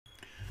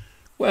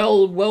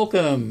Well,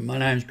 welcome. My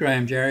name's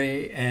Graeme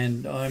Jarry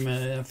and I'm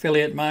an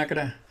affiliate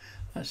marketer.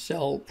 I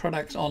sell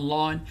products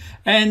online,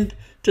 and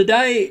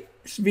today's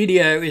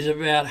video is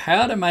about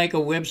how to make a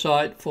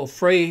website for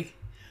free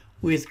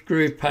with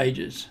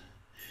Groovepages.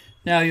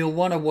 Now you'll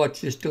want to watch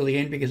this till the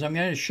end because I'm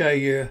going to show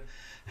you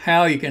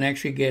how you can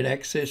actually get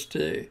access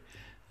to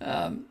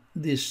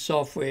this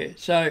software.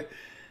 So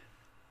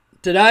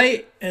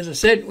today, as I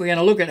said, we're going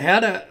to look at how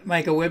to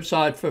make a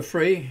website for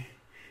free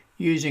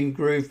using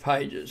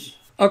Groovepages.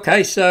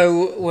 Okay,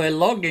 so we're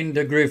logged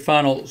into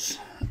GrooveFunnels,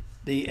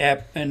 the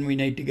app, and we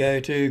need to go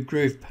to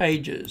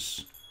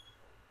Groovepages.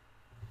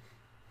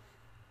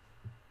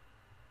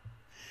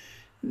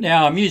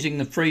 Now I'm using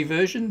the free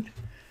version,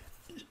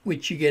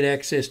 which you get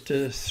access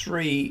to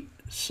 3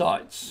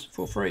 sites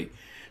for free.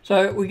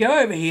 So we go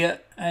over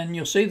here and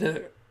you'll see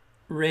the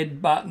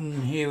red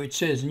button here which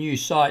says new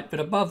site,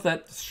 but above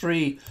that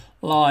 3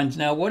 lines.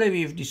 Now whatever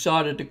you've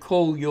decided to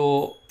call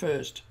your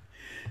first.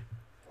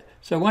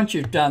 So once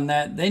you've done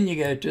that, then you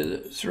go to the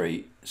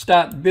 3,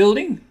 start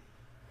building.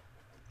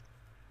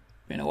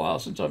 Been a while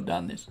since I've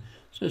done this.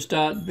 So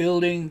start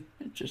building,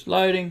 it's just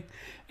loading.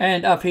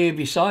 And up here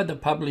beside the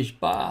publish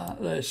bar,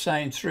 those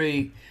same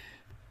 3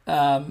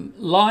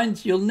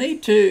 lines, you'll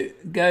need to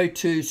go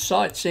to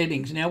site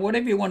settings. Now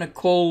whatever you want to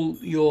call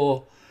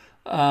your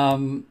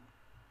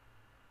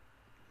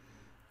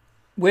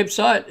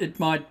website, it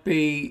might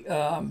be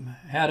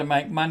how to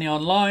make money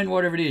online,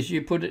 whatever it is,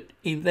 you put it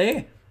in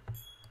there.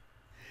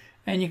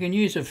 And you can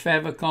use a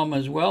favicon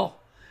as well.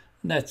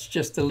 That's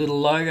just a little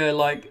logo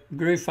like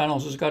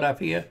GrooveFunnels has got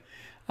up here.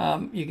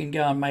 You can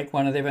go and make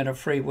one of them at a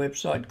free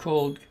website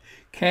called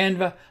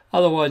Canva.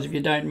 Otherwise, if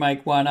you don't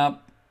make one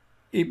up,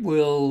 it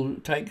will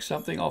take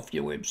something off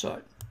your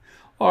website.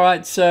 All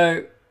right,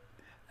 so,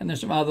 and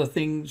there's some other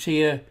things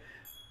here.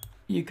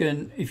 You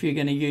can, if you're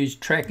going to use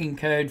tracking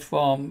code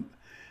from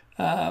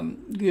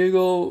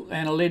Google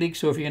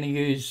Analytics, or if you're going to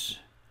use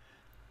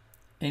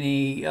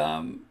any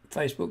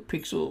Facebook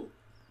Pixel,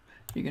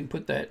 you can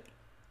put that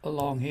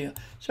along here.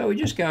 So we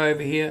just go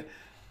over here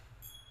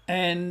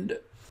and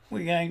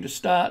we're going to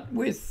start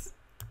with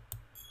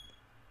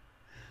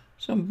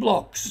some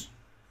blocks.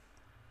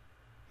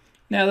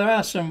 Now there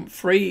are some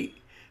free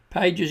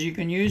pages you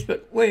can use,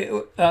 but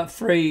we're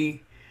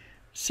free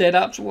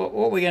setups.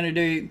 What we're going to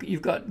do,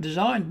 you've got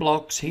design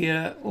blocks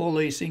here, all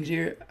these things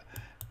here,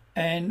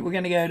 and we're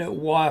going to go to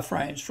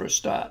wireframes for a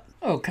start.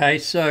 Okay,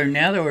 so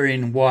now that we're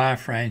in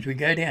wireframes, we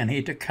go down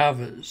here to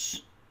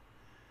covers.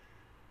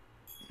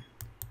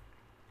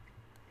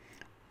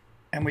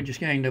 And we're just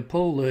going to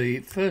pull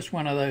the first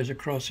one of those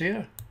across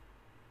here.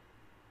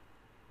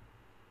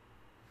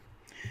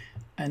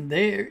 And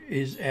there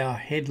is our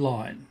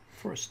headline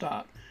for a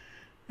start.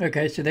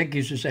 Okay, so that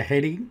gives us a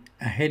heading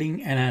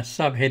and a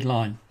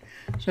sub-headline.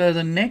 So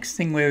the next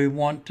thing we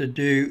want to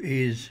do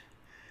is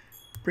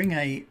bring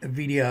a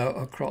video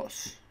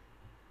across.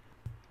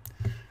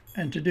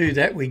 And to do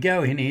that, we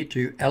go in here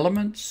to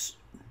Elements,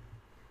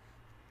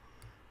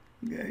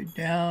 go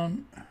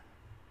down,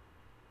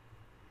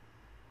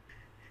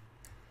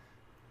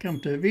 come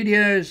to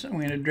videos. I'm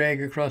going to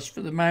drag across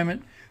for the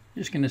moment.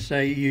 I'm just going to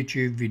say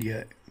YouTube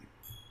video.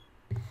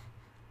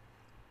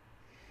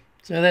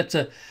 So that's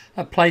a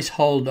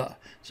placeholder.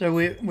 So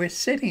we're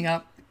setting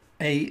up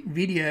a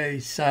video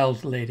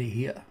sales letter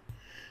here.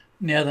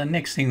 Now the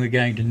next thing we're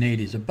going to need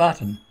is a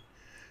button.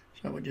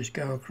 So we'll just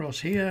go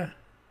across here.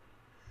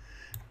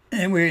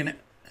 And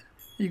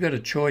you've got a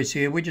choice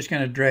here. We're just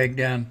going to drag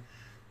down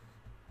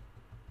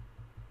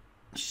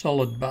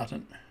solid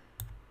button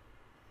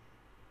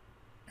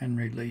and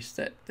release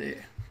that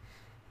there.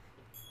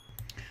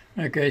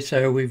 Okay,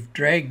 so we've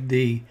dragged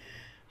the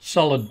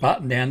solid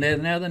button down there.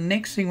 Now the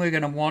next thing we're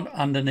going to want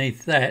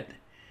underneath that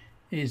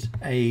is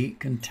a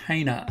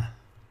container.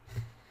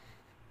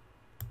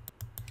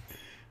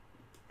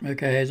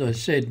 Okay, as I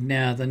said,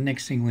 now the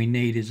next thing we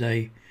need is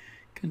a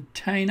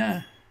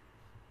container,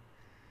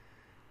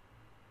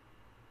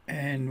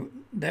 and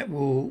that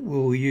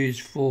we'll use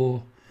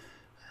for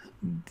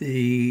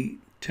the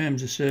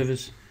terms of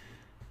service,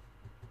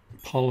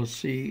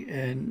 policy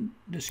and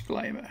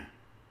disclaimer.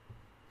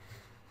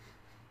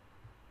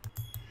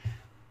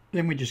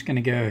 Then we're just going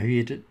to go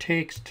here to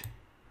text,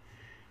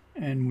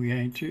 and we're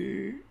going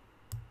to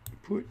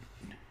put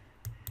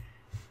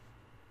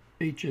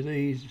each of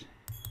these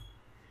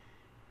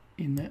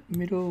in the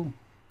middle,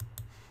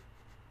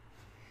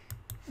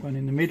 one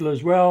in the middle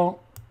as well.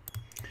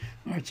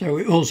 All right, so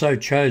we also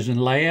chosen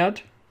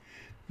layout.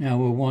 Now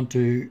we'll want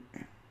to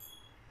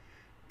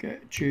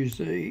choose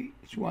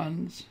these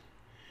ones,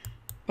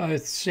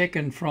 both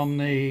second from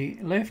the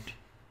left.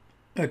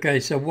 Okay,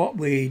 so what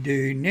we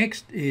do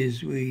next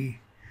is we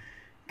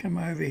come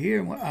over here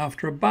and we're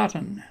after a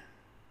button.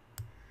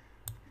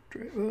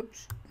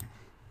 Oops.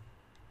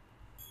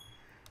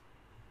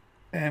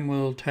 And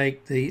we'll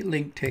take the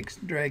link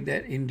text, drag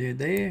that into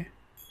there.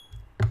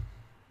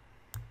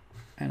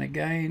 And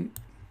again.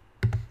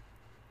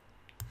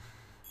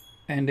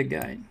 And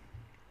again.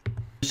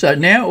 So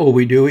now all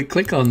we do, we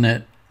click on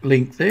that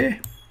link there.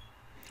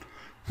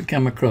 we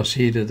come across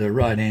here to the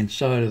right hand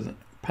side of the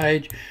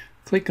page,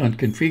 click on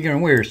configure,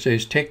 and where it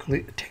says text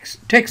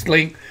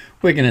link,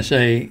 we're going to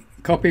say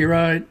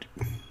copyright.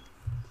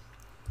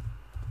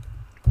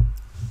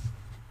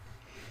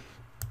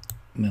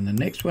 And then the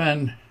next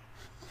one,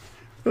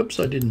 oops,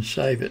 I didn't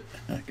save it.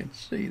 I can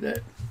see that.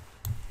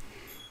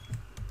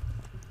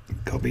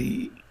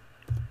 Copy.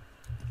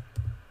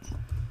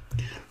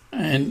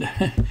 And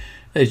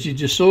as you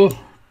just saw,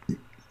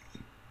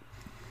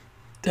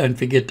 don't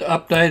forget to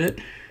update it.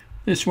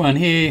 This one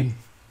here,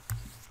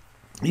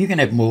 you can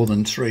have more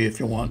than 3 if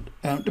you want.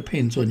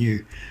 Depends on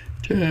you.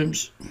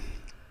 Terms.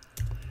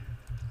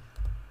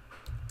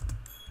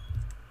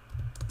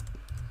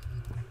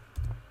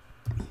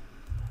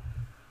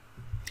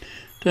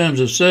 Terms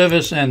of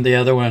service, and the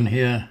other one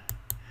here,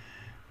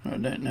 I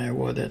don't know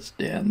why that's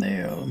down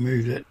there. I'll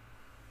move that.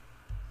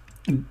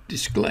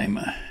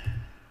 Disclaimer.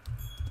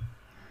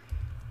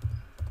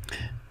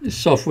 This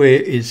software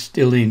is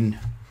still in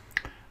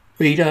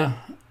beta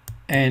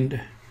and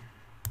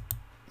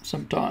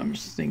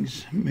sometimes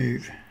things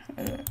move.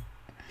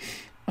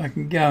 I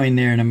can go in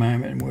there in a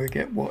moment and work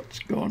out what's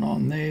gone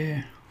on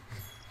there.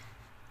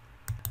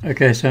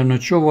 Okay, so I'm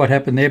not sure what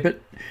happened there,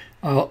 but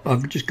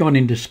I've just gone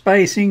into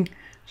spacing.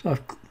 So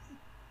I've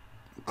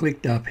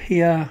clicked up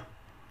here,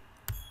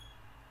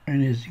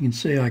 and as you can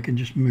see, I can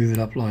just move it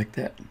up like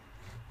that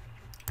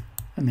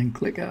and then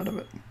click out of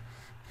it.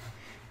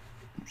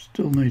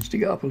 Still needs to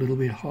go up a little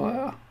bit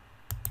higher.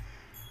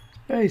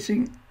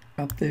 Spacing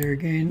up there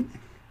again.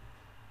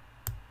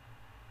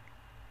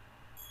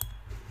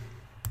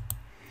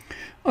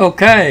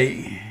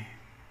 Okay,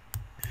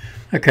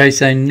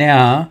 so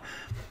now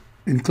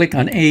you can click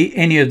on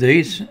any of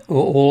these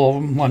or all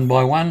of them one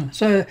by one.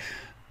 So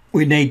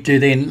we need to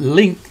then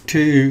link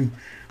to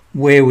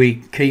where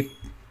we keep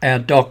our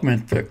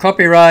document for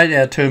copyright,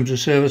 our terms of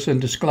service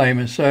and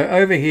disclaimers. So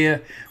over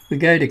here we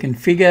go to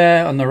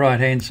configure on the right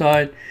hand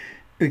side.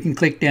 We can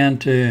click down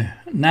to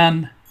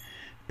none,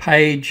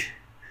 page,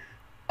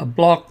 a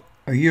block,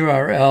 a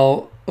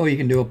URL, or you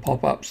can do a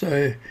pop-up.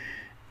 So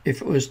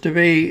if it was to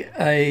be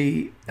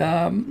a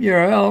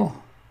URL,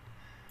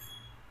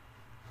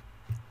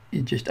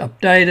 you just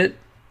update it.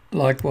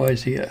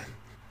 Likewise here.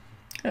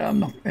 I'm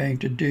not going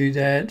to do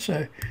that.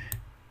 So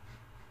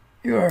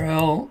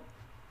URL,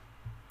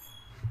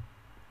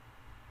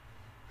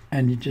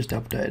 and you just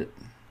update it.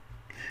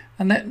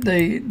 And that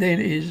then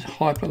is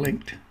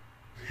hyperlinked.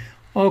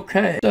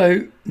 Okay,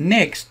 so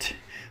next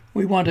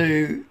we want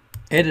to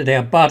edit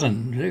our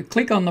button. So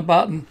click on the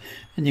button,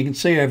 and you can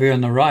see over here on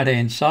the right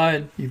hand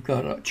side you've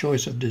got a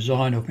choice of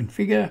design or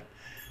configure.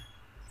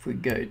 If we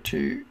go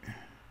to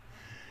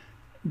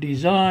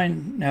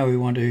design, now we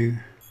want to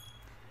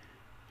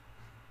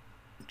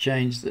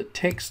change the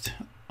text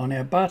on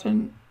our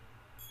button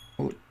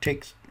or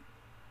text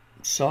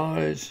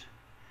size.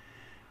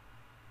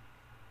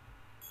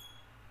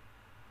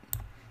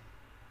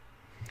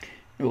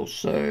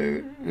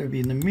 Also, it'll be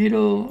in the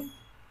middle.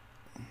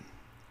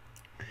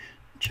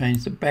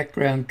 Change the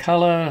background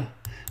color.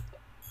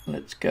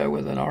 Let's go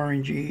with an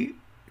orangey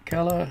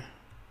color.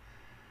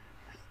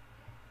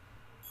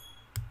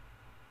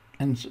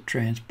 And some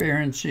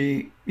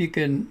transparency. You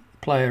can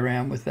play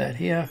around with that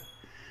here.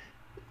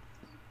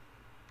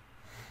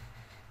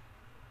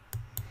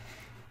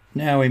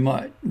 Now we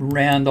might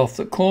round off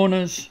the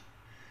corners.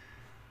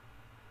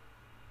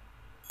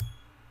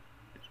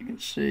 As you can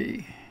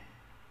see,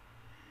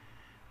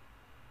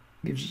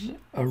 gives us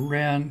a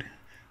round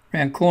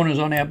corners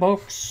on our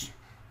box.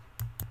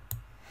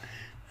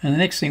 And the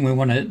next thing we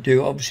want to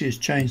do obviously is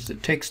change the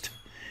text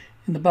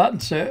in the button.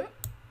 So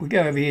we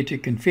go over here to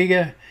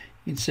configure.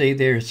 You can see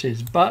there it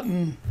says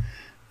button.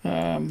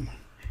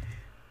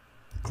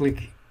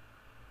 Click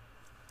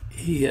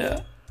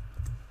here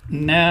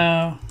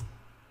now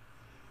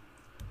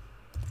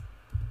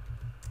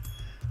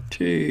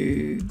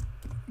to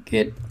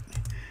get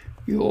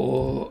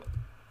your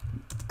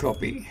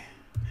copy.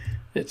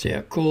 That's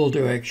our call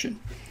to action.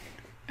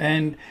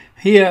 And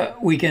here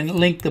we can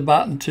link the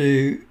button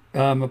to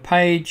a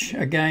page,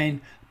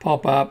 again,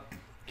 pop up,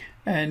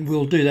 and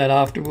we'll do that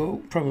after.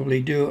 We'll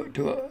probably do it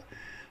to a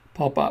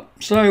pop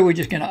up. So we're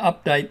just going to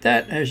update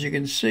that. As you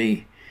can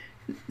see,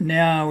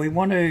 now we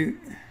want to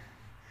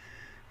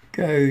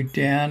go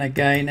down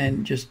again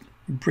and just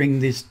bring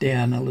this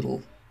down a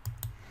little.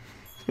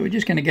 So we're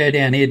just going to go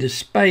down here to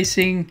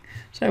spacing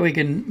so we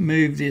can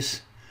move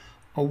this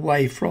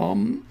away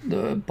from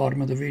the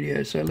bottom of the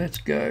video. So let's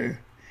go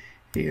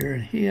here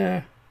and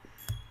here,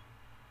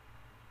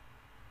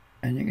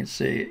 and you can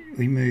see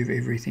we move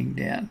everything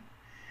down.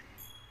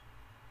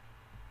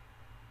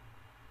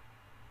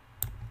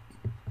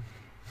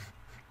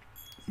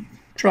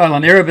 Trial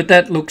and error, but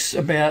that looks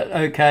about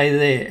okay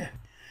there.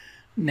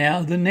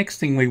 Now the next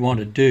thing we want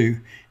to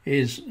do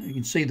is, you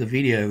can see the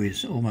video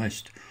is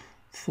almost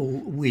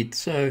full width,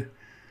 so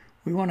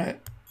we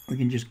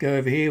can just go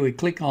over here, we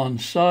click on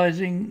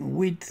sizing,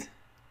 width,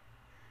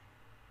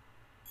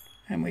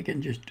 and we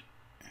can just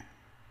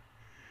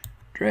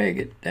drag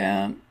it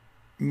down,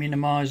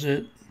 minimize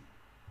it,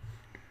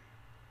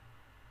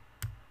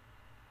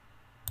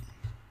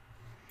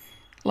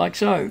 like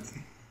so.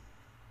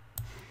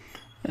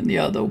 And the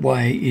other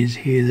way is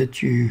here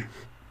that you,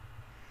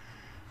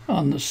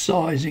 on the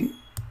sizing,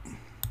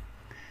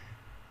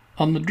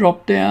 on the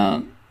drop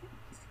down,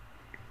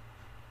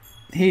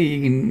 here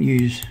you can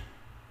use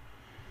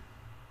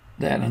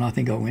that, and I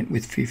think I went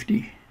with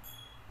 50.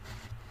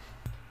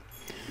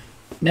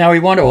 Now we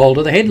want to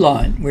alter the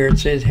headline where it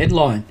says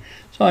headline.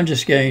 So I'm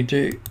just going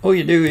to, all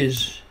you do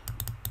is,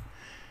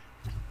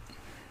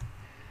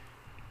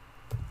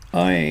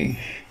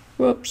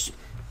 whoops,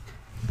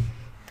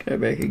 go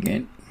back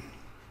again.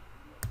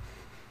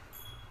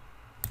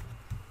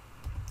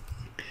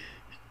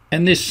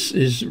 And this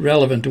is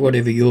relevant to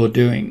whatever you're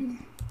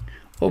doing.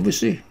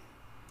 Obviously,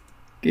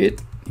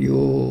 get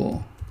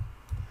your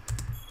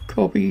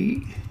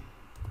copy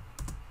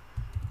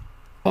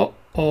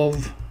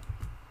of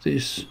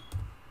this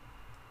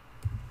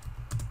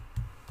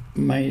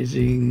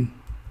amazing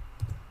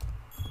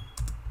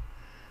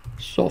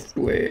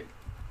software.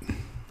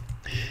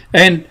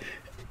 And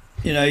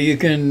you know, you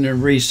can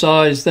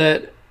resize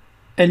that,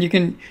 and you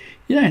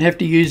don't have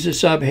to use the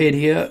subhead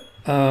here.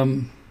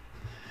 I'm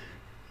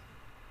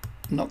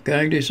not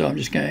going to, so I'm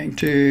just going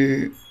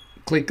to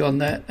click on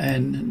that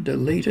and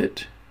delete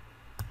it.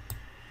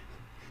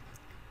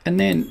 And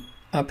then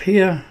up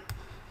here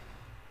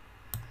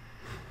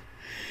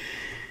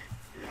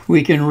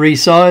we can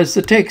resize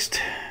the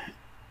text.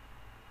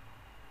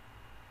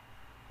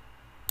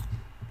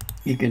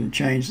 You can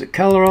change the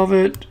color of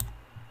it.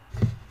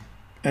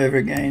 Over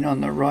again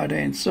on the right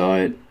hand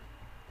side,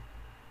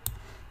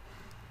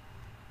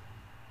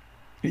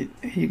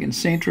 you can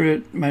center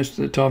it. Most of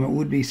the time it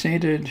would be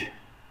centered.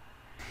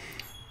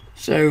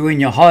 So when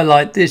you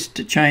highlight this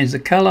to change the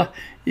color,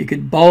 you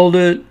could bold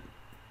it,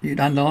 you'd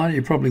underline it,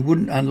 you probably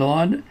wouldn't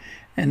underline it,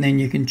 and then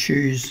you can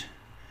choose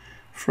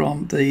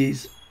from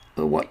these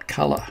what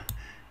color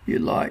you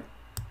like.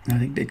 I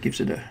think that gives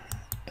it a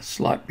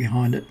slight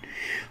behind it.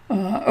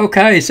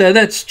 Okay, so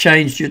that's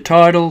changed your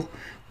title,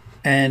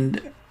 and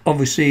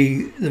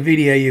obviously the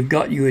video you've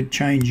got, you would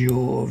change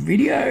your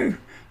video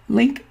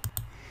link.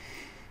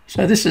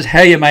 So this is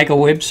how you make a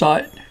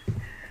website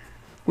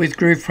with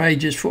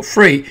Groovepages for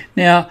free.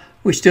 Now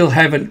we still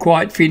haven't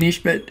quite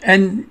finished,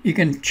 and you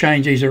can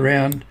change these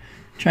around,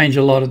 change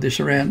a lot of this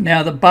around.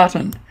 Now the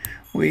button,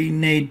 we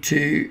need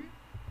to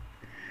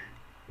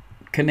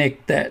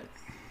connect that.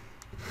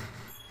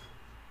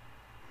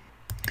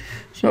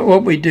 So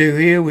what we do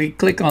here, we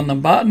click on the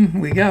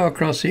button, we go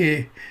across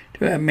here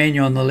to our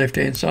menu on the left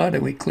hand side,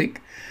 and we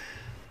click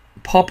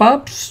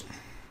pop-ups.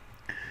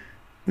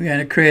 We're going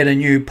to create a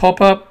new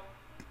pop-up,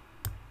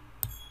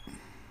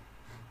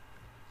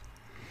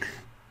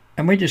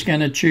 and we're just going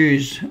to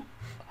choose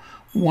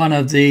one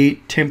of the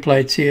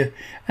templates here.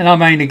 And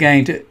I'm only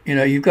going to,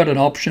 you've got an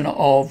option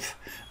of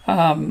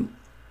name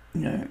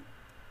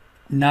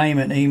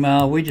and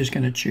email. We're just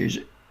going to choose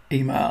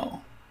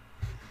email,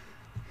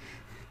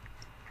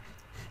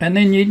 and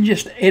then you can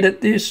just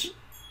edit this.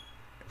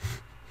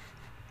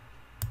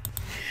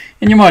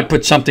 And you might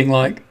put something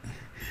like,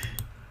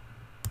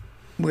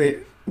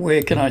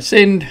 where can I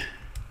send?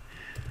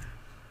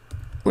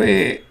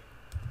 Where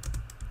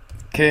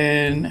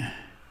can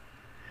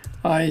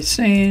I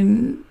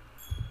send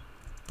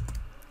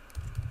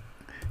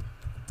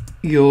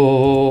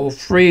your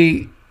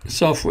free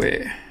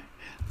software?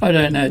 I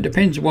don't know, it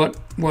depends what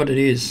it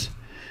is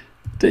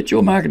that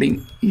you're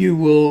marketing. You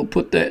will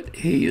put that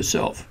here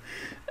yourself.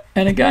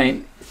 And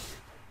again,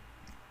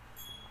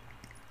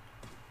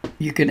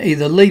 you can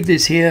either leave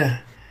this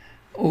here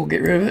or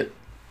get rid of it.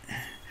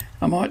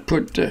 I might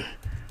put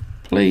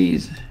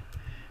please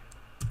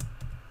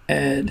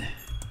add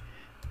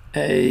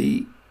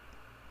a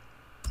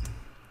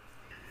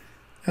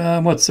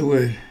what's the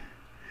word?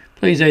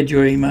 Please add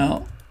your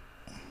email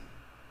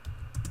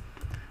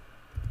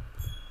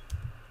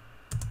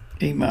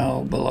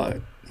below.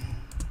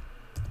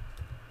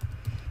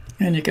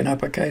 And you can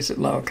uppercase it,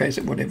 lowercase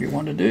it, whatever you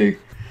want to do.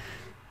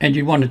 And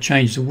you want to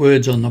change the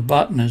words on the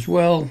button as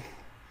well.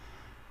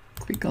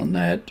 Click on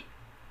that,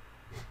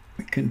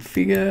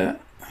 configure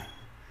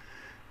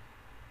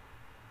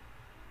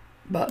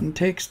button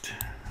text,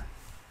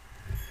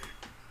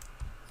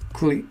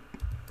 click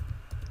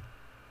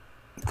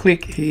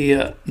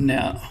here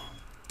now,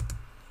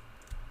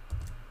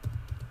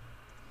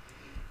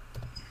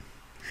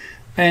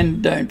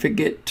 and don't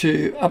forget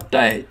to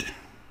update.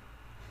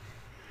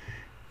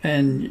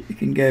 And you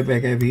can go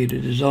back over here to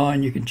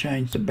design. You can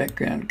change the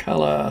background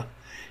color,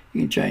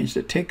 you can change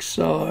the text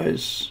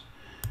size,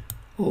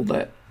 all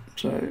that.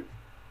 So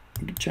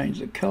you can change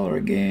the color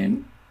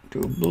again to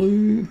a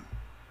blue.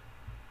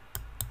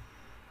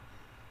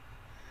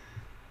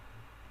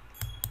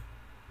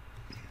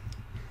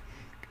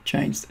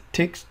 Change the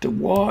text to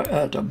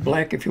white, to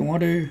black if you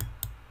want to.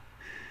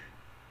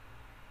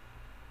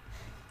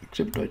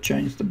 Except I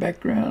changed the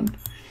background.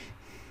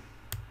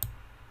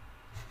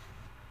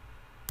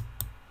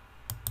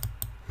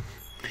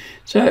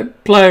 So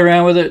play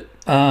around with it.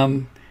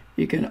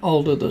 You can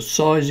alter the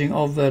sizing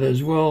of that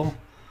as well.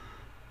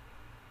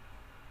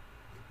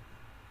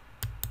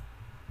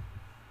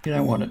 You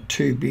don't want it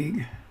too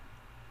big.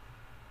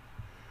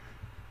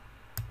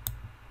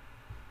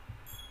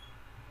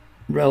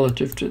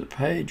 relative to the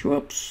page.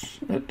 Whoops,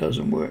 that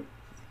doesn't work.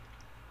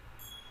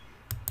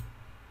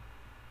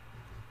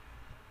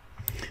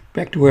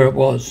 Back to where it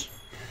was.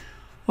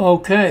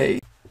 Okay.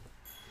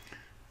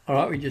 All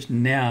right, we just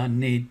now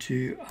need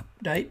to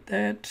update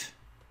that.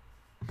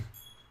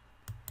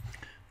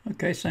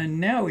 Okay, so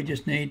now we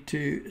just need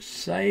to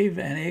save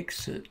and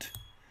exit.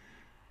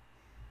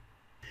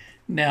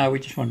 Now we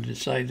just wanted to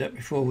save that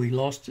before we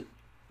lost it.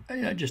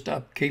 Just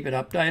keep it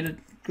updated.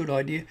 Good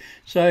idea.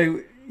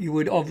 So you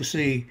would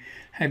obviously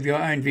have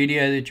your own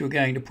video that you're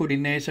going to put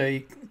in there. So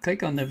you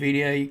click on the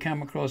video, you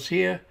come across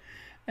here,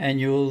 and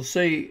you'll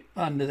see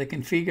under the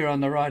configure on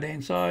the right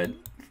hand side,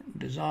 from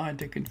design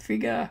to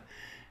configure,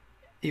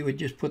 you would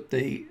just put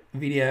the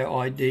video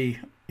ID,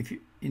 if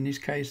you, in this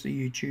case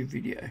the YouTube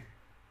video,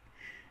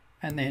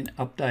 and then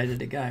update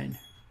it again.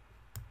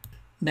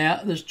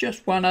 Now there's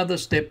just one other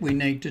step we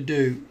need to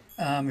do.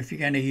 If you're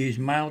going to use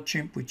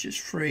MailChimp, which is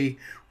free,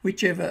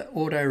 whichever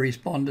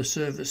autoresponder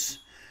service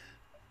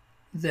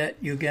that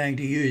you're going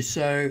to use.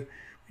 So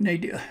we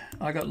need to,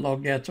 I got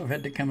logged out, so I've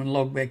had to come and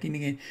log back in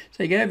again.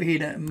 So you go over here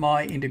to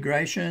My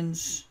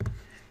Integrations,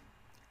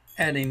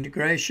 Add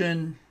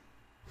Integration,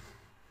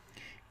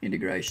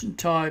 Integration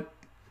Type,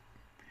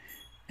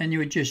 and you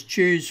would just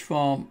choose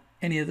from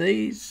any of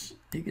these.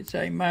 You could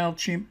say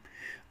MailChimp.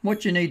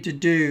 What you need to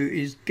do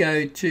is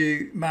go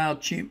to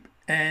MailChimp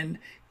and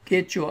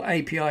get your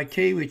API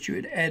key, which you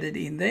had added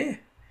in there,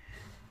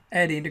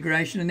 add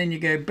integration, and then you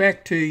go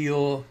back to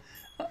your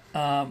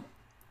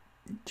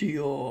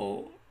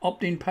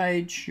opt-in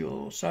page,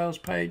 your sales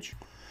page.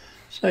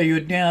 So you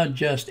would now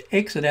just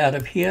exit out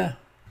of here,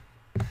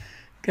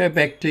 go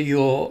back to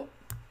your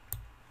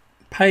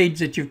page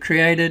that you've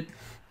created.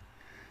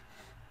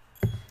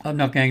 I'm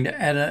not going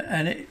to add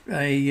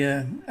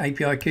an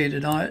API key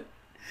tonight.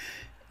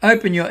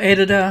 Open your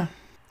editor,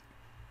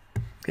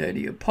 go to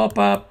your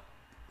pop-up,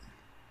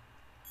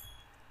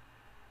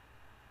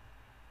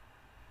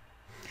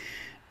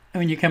 and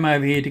when you come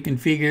over here to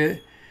configure,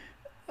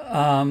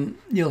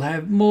 you'll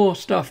have more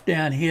stuff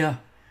down here,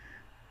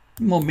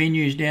 more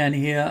menus down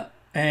here,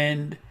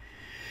 and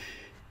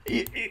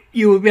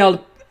you will be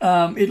able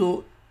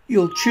to,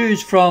 you'll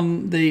choose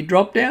from the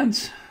drop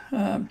downs,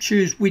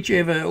 choose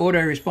whichever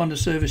autoresponder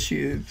service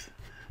you've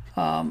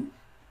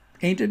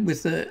entered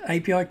with the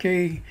API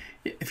key.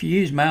 If you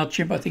use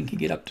MailChimp, I think you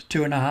get up to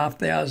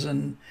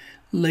 2,500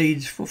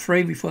 leads for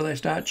free before they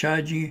start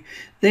charging you.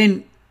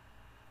 Then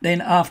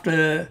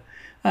after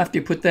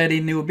you put that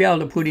in, you'll be able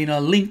to put in a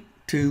link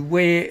to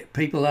where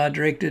people are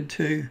directed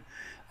to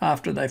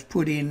after they've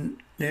put in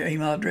their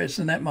email address,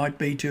 and that might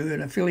be to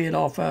an affiliate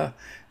offer.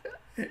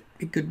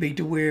 It could be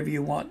to wherever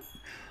you want.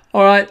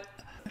 All right,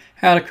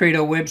 how to create a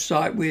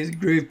website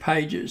with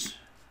Groovepages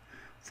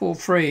for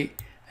free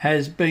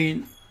has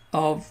been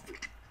of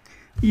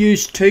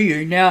use to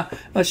you. Now,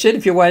 I said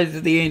if you waited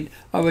to the end,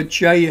 I would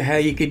show you how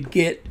you could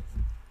get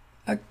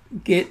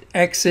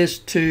access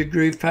to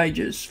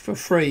Groovepages for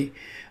free.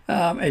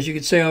 As you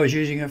can see, I was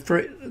using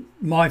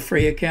my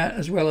free account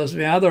as well as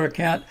the other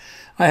account.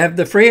 I have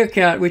the free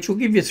account, which will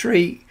give you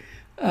 3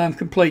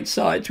 complete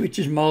sites, which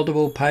is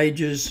multiple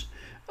pages,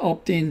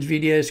 opt-ins,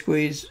 video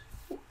squeeze,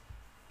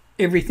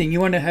 everything. You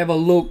want to have a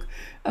look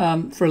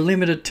for a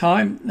limited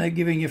time. They're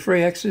giving you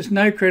free access,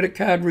 no credit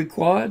card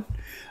required.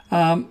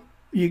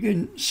 You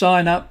can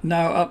sign up,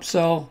 no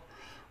upsell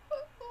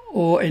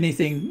or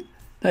anything.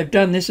 They've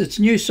done this. It's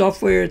new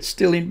software. It's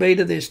still in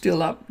beta. They're still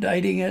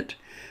updating it.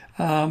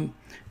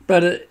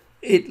 But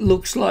it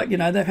looks like, you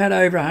know, they've had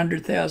over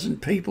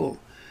 100,000 people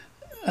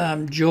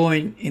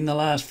join in the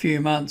last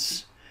few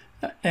months.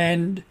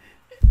 And,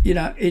 you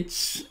know,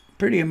 it's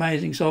pretty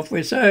amazing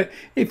software. So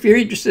if you're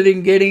interested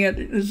in getting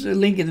it, there's a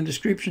link in the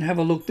description. Have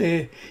a look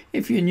there.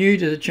 If you're new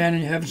to the channel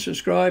and you haven't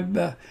subscribed,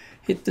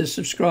 hit the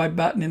subscribe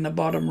button in the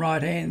bottom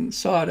right hand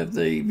side of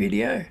the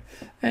video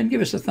and give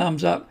us a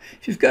thumbs up.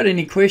 If you've got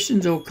any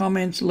questions or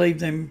comments,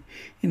 leave them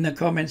in the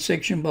comment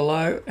section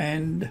below,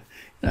 and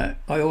I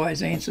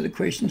always answer the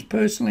questions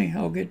personally.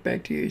 I'll get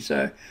back to you.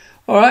 So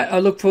all right, I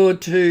look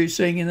forward to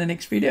seeing you in the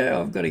next video.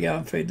 I've got to go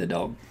and feed the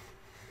dog.